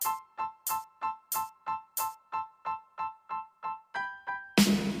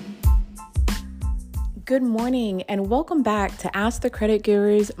Good morning and welcome back to Ask the Credit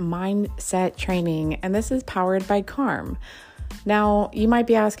Guru's Mindset Training, and this is powered by Calm. Now, you might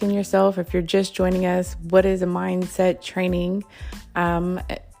be asking yourself, if you're just joining us, what is a mindset training? And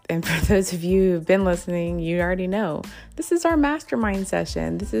for those of you who've been listening, you already know. This is our mastermind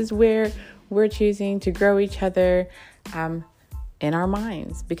session. This is where we're choosing to grow each other in our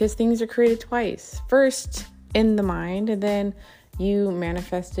minds, because things are created twice. First in the mind, and then you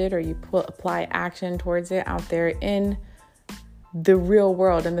manifest it or you apply action towards it out there in the real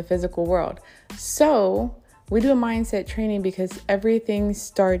world, in the physical world. So we do a mindset training because everything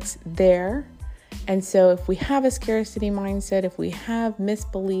starts there. And so if we have a scarcity mindset, if we have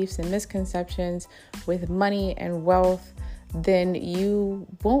misbeliefs and misconceptions with money and wealth, then you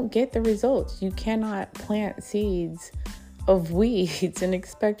won't get the results. You cannot plant seeds of weeds and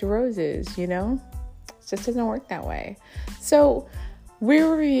expect roses, you know? It just doesn't work that way. So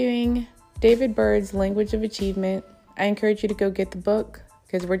we're reviewing David Bird's Language of Achievement. I encourage you to go get the book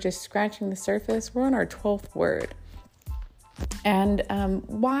because we're just scratching the surface. We're on our 12th word. And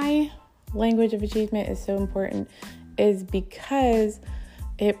why Language of Achievement is so important is because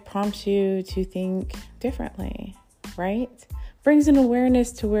it prompts you to think differently, right? Brings an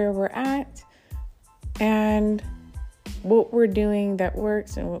awareness to where we're at and what we're doing that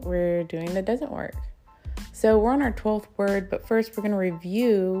works and what we're doing that doesn't work. So we're on our 12th word, but first we're going to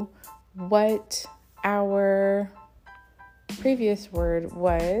review what our previous word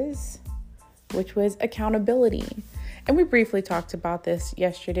was, which was accountability. And we briefly talked about this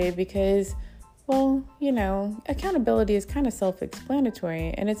yesterday because, well, you know, accountability is kind of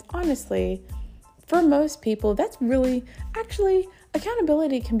self-explanatory. And it's honestly, for most people, that's really, actually,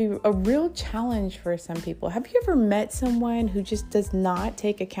 accountability can be a real challenge for some people. Have you ever met someone who just does not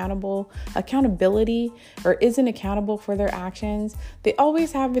take accountability or isn't accountable for their actions? They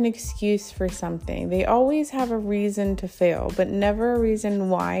always have an excuse for something. They always have a reason to fail, but never a reason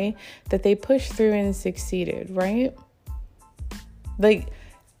why that they pushed through and succeeded, right? Like,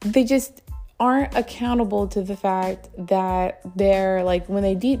 they just aren't accountable to the fact that they're like, when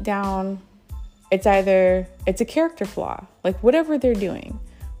they deep down, it's a character flaw, like whatever they're doing,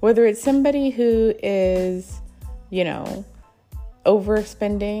 whether it's somebody who is, you know,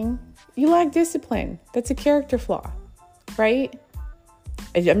 overspending, you lack discipline. That's a character flaw, right?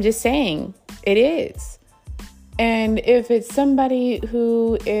 I'm just saying it is. And if it's somebody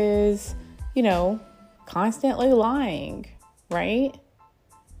who is, you know, constantly lying, right?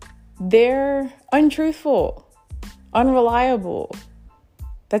 They're untruthful, unreliable.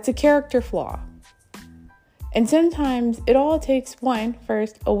 That's a character flaw. And sometimes it all takes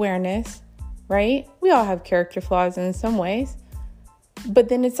first, awareness, right? We all have character flaws in some ways. But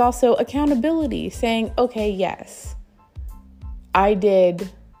then it's also accountability, saying, okay, yes, I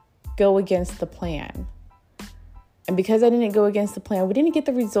did go against the plan. And because I didn't go against the plan, we didn't get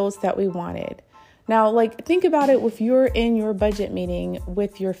the results that we wanted. Now, like, think about it if you're in your budget meeting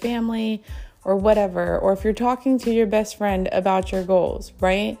with your family or whatever, or if you're talking to your best friend about your goals,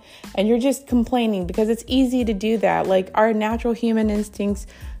 right? And you're just complaining because it's easy to do that. Like, our natural human instincts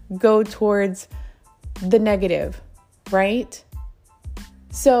go towards the negative, right?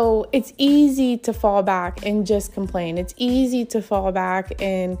 So it's easy to fall back and just complain. It's easy to fall back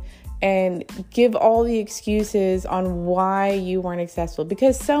and give all the excuses on why you weren't successful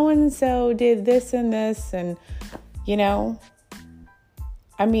because so-and-so did this and this. And, you know,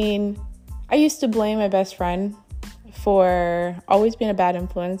 I mean, I used to blame my best friend for always being a bad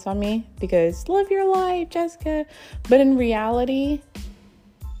influence on me because live your life, Jessica. But in reality,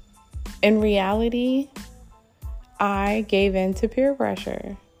 I gave in to peer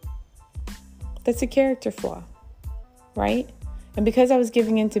pressure. That's a character flaw, right? And because I was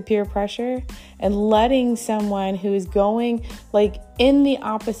giving into peer pressure and letting someone who is going like in the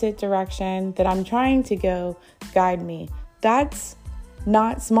opposite direction that I'm trying to go guide me, that's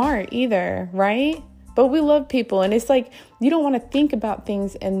not smart either, right? But we love people, and it's like you don't want to think about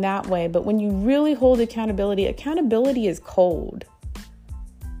things in that way. But when you really hold accountability is cold.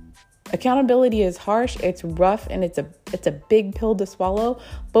 Accountability is harsh, it's rough, and it's a big pill to swallow.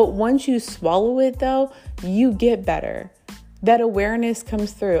 But once you swallow it, though, you get better. That awareness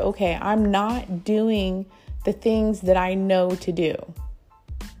comes through. Okay, I'm not doing the things that I know to do,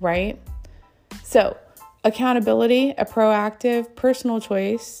 right? So, accountability, a proactive personal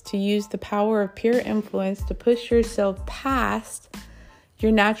choice to use the power of peer influence to push yourself past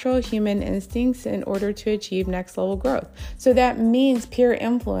your natural human instincts in order to achieve next level growth. So that means peer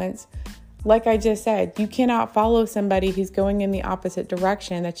influence Like I just said, you cannot follow somebody who's going in the opposite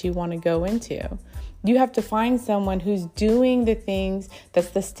direction that you want to go into. You have to find someone who's doing the things that's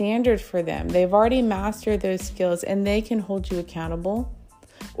the standard for them. They've already mastered those skills and they can hold you accountable.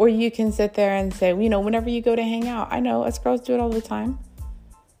 Or you can sit there and say, whenever you go to hang out, I know us girls do it all the time,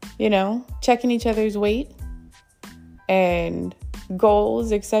 checking each other's weight and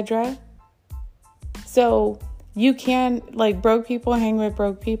goals, etc. So you can, broke people hang with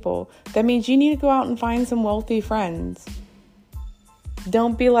broke people. That means you need to go out and find some wealthy friends.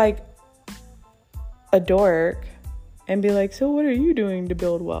 Don't be like a dork and be like, so what are you doing to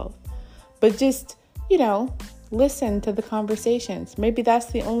build wealth? But just, listen to the conversations. Maybe that's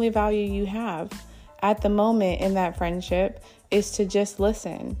the only value you have at the moment in that friendship, is to just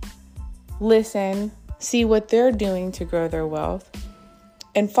listen. Listen, see what they're doing to grow their wealth,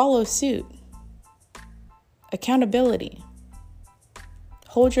 and follow suit. Accountability.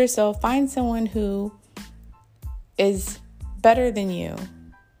 Hold yourself, find someone who is better than you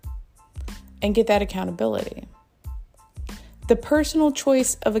and get that accountability. The personal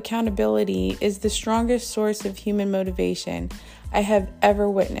choice of accountability is the strongest source of human motivation I have ever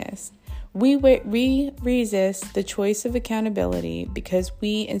witnessed. We resist the choice of accountability because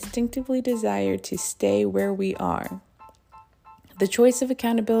we instinctively desire to stay where we are. The choice of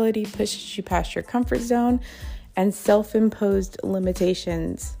accountability pushes you past your comfort zone and self-imposed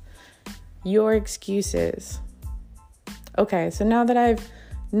limitations, your excuses. Okay, so now that I've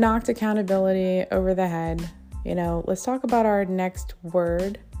knocked accountability over the head, let's talk about our next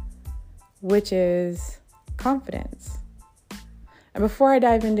word, which is confidence. And before I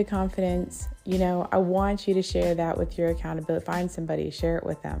dive into confidence, I want you to share that with your accountability. Find somebody, share it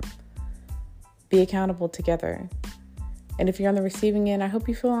with them. Be accountable together. And if you're on the receiving end, I hope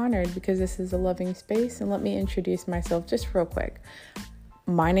you feel honored, because this is a loving space. And let me introduce myself just real quick.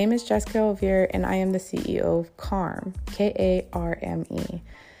 My name is Jessica Elvier, and I am the CEO of KARME, K-A-R-M-E.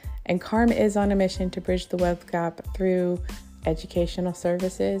 And KARME is on a mission to bridge the wealth gap through educational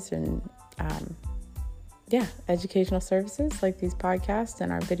services and, educational services like these podcasts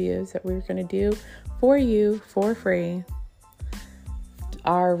and our videos that we're going to do for you for free.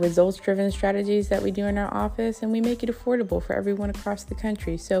 Our results-driven strategies that we do in our office, and we make it affordable for everyone across the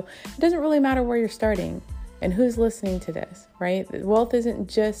country. So it doesn't really matter where you're starting and who's listening to this, right? Wealth isn't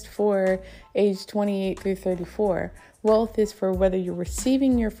just for age 28 through 34. Wealth is for whether you're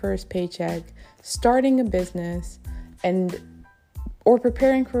receiving your first paycheck, starting a business, or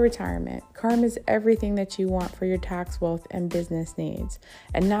preparing for retirement. KARME is everything that you want for your tax, wealth, and business needs.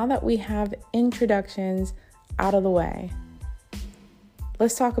 And now that we have introductions out of the way,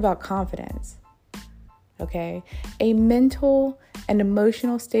 let's talk about confidence, okay? A mental and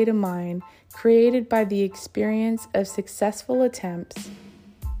emotional state of mind created by the experience of successful attempts.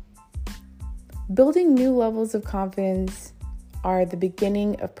 Building new levels of confidence are the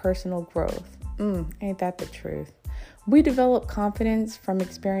beginning of personal growth. Ain't that the truth? We develop confidence from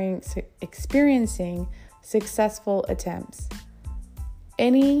experiencing successful attempts.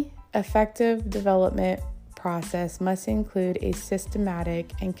 Any effective development process must include a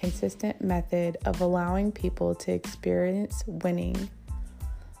systematic and consistent method of allowing people to experience winning.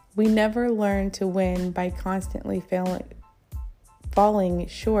 We never learn to win by constantly falling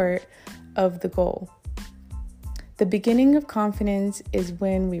short of the goal. The beginning of confidence is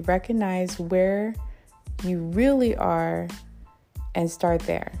when we recognize where you really are and start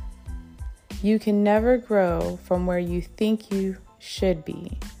there. You can never grow from where you think you should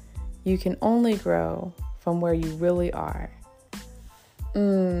be. You can only grow from where you really are.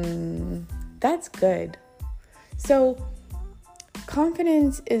 That's good. So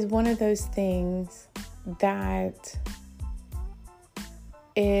confidence is one of those things that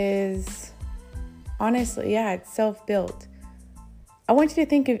is honestly, it's self-built. I want you to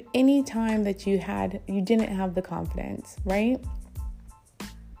think of any time that you didn't have the confidence, right?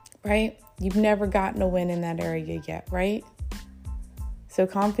 Right? You've never gotten a win in that area yet, right? So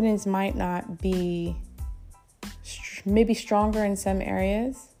confidence might not be maybe stronger in some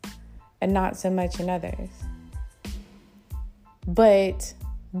areas and not so much in others. But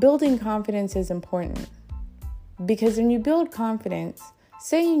building confidence is important, because when you build confidence,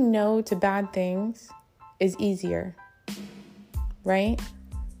 saying no to bad things is easier, right?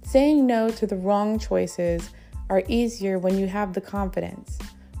 Saying no to the wrong choices are easier when you have the confidence,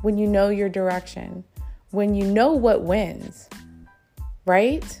 when you know your direction, when you know what wins,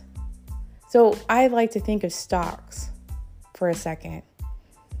 right? So I like to think of stocks for a second.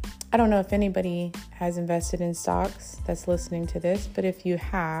 I don't know if anybody has invested in stocks that's listening to this, but if you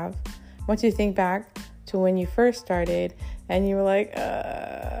have, I want you to think back to when you first started and you were like,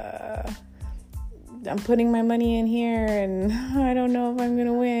 I'm putting my money in here and I don't know if I'm going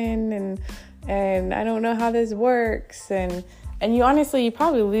to win and I don't know how this works. And you honestly, you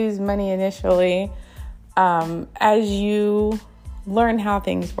probably lose money initially as you learn how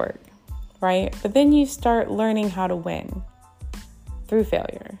things work, right? But then you start learning how to win through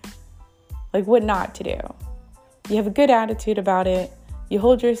failure, like what not to do. You have a good attitude about it. You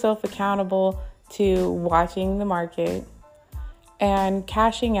hold yourself accountable to watching the market and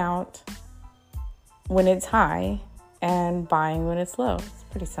cashing out when it's high and buying when it's low. It's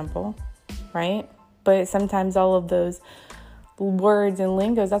pretty simple, right? But sometimes all of those words and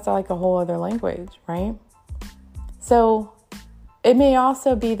lingos, that's like a whole other language, right? So it may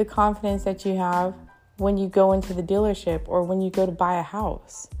also be the confidence that you have when you go into the dealership or when you go to buy a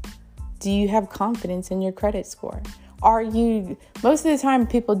house. Do you have confidence in your credit score? Most of the time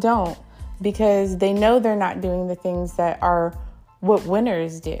people don't, because they know they're not doing the things that are what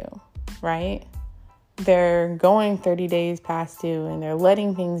winners do, right? They're going 30 days past due and they're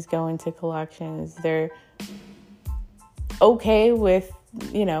letting things go into collections. They're okay with,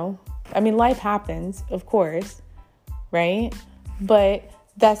 life happens, of course, right? But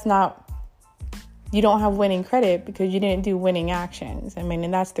that's not, you don't have winning credit because you didn't do winning actions.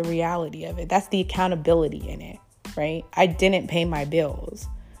 And that's the reality of it. That's the accountability in it, right? I didn't pay my bills.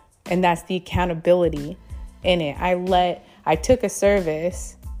 And that's the accountability in it. I took a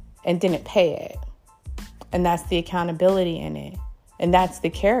service and didn't pay it. And that's the accountability in it. And that's the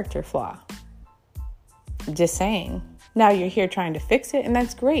character flaw. I'm just saying. Now you're here trying to fix it, and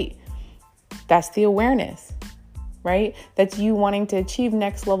that's great. That's the awareness, right? That's you wanting to achieve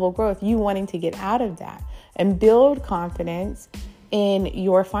next level growth. You wanting to get out of that and build confidence in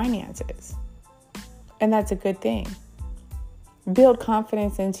your finances. And that's a good thing. Build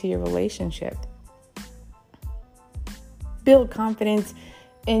confidence into your relationship. Build confidence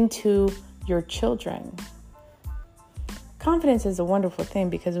into your children. Confidence is a wonderful thing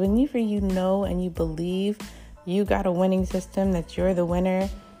because whenever you know and you believe you got a winning system, that you're the winner,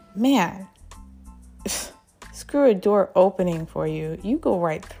 man, screw a door opening for you. You go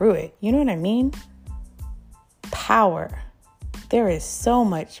right through it. You know what I mean? Power. There is so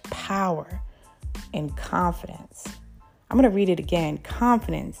much power in confidence. I'm going to read it again.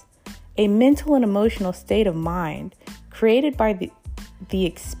 Confidence, a mental and emotional state of mind created by the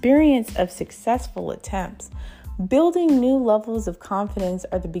experience of successful attempts. Building new levels of confidence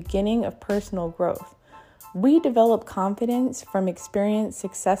are the beginning of personal growth. We develop confidence from experienced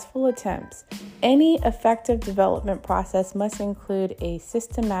successful attempts. Any effective development process must include a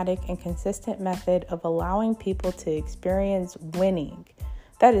systematic and consistent method of allowing people to experience winning.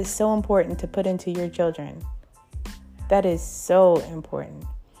 That is so important to put into your children. That is so important.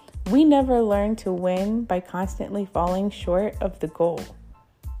 We never learn to win by constantly falling short of the goal.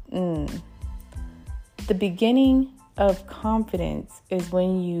 The beginning of confidence is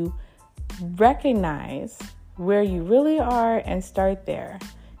when you recognize where you really are and start there.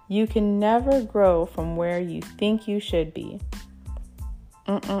 You can never grow from where you think you should be.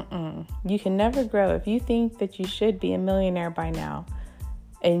 You can never grow if you think that you should be a millionaire by now.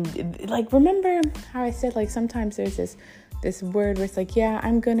 And remember how I said, sometimes there's this word where it's yeah,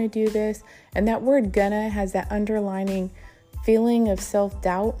 I'm gonna do this. And that word gonna has that underlining feeling of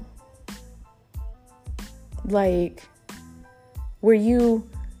self-doubt. When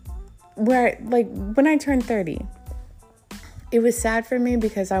I turned 30, it was sad for me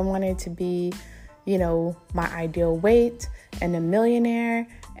because I wanted to be, my ideal weight and a millionaire.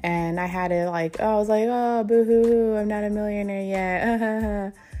 And I had it I was oh, boo-hoo-hoo, I'm not a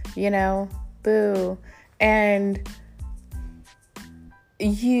millionaire yet. Boo. And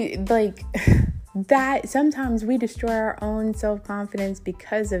that sometimes we destroy our own self-confidence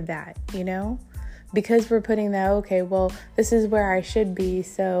because of that, because we're putting that, okay, well, this is where I should be.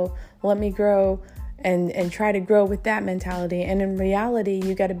 So let me grow and try to grow with that mentality. And in reality,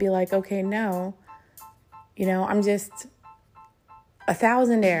 you got to be okay, no, I'm just a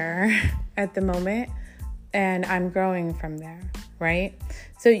thousandaire at the moment and I'm growing from there, right?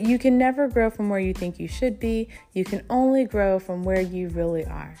 So you can never grow from where you think you should be. You can only grow from where you really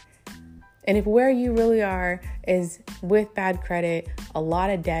are. And if where you really are is with bad credit, a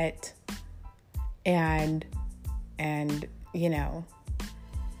lot of debt, and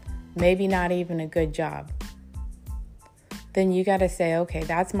maybe not even a good job, then you got to say, okay,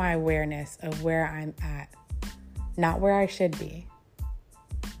 that's my awareness of where I'm at, not where I should be.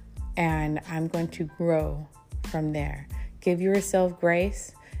 And I'm going to grow from there. Give yourself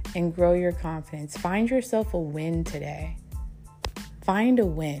grace and grow your confidence. Find yourself a win today. Find a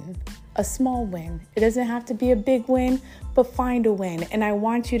win. a small win. It doesn't have to be a big win, but find a win. And I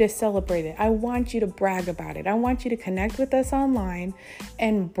want you to celebrate it. I want you to brag about it. I want you to connect with us online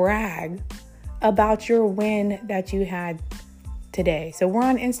and brag about your win that you had today. So we're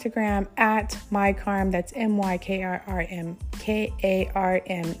on Instagram at mykarme. That's MYKRMKARME.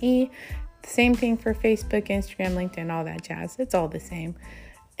 Same thing for Facebook, Instagram, LinkedIn, all that jazz. It's all the same.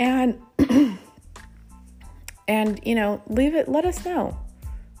 And let us know.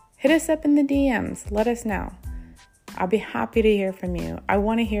 Hit us up in the DMs. Let us know. I'll be happy to hear from you. I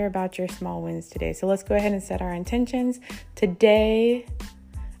want to hear about your small wins today. So let's go ahead and set our intentions. Today,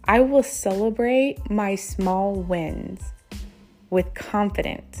 I will celebrate my small wins with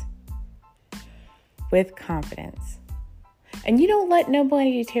confidence. And you don't let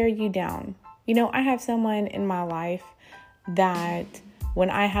nobody tear you down. I have someone in my life that when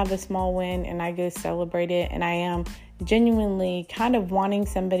I have a small win and I go celebrate it, and I am genuinely kind of wanting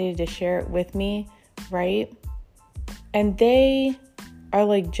somebody to share it with me, right? And they are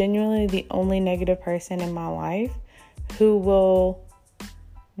like genuinely the only negative person in my life who will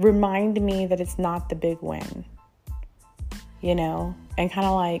remind me that it's not the big win, and kind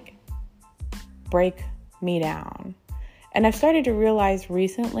of like break me down. And I've started to realize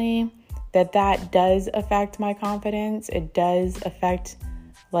recently that does affect my confidence. It does affect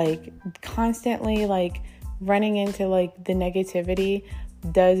constantly running into the negativity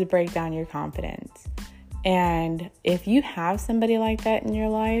does break down your confidence. And if you have somebody like that in your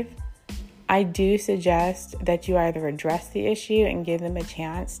life, I do suggest that you either address the issue and give them a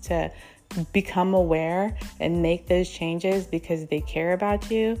chance to become aware and make those changes because they care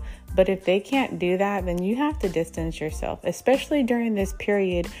about you. But if they can't do that, then you have to distance yourself, especially during this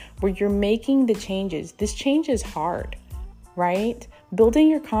period where you're making the changes. This change is hard, right? Building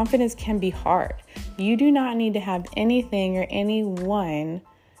your confidence can be hard. You do not need to have anything or anyone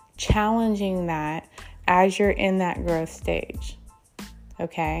challenging that as you're in that growth stage.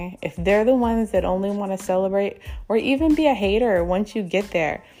 Okay? If they're the ones that only want to celebrate or even be a hater once you get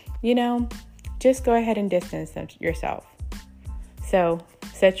there, just go ahead and distance yourself. So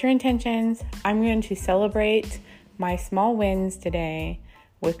set your intentions. I'm going to celebrate my small wins today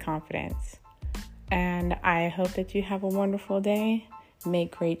with confidence. And I hope that you have a wonderful day.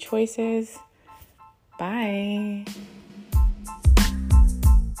 Make great choices. Bye.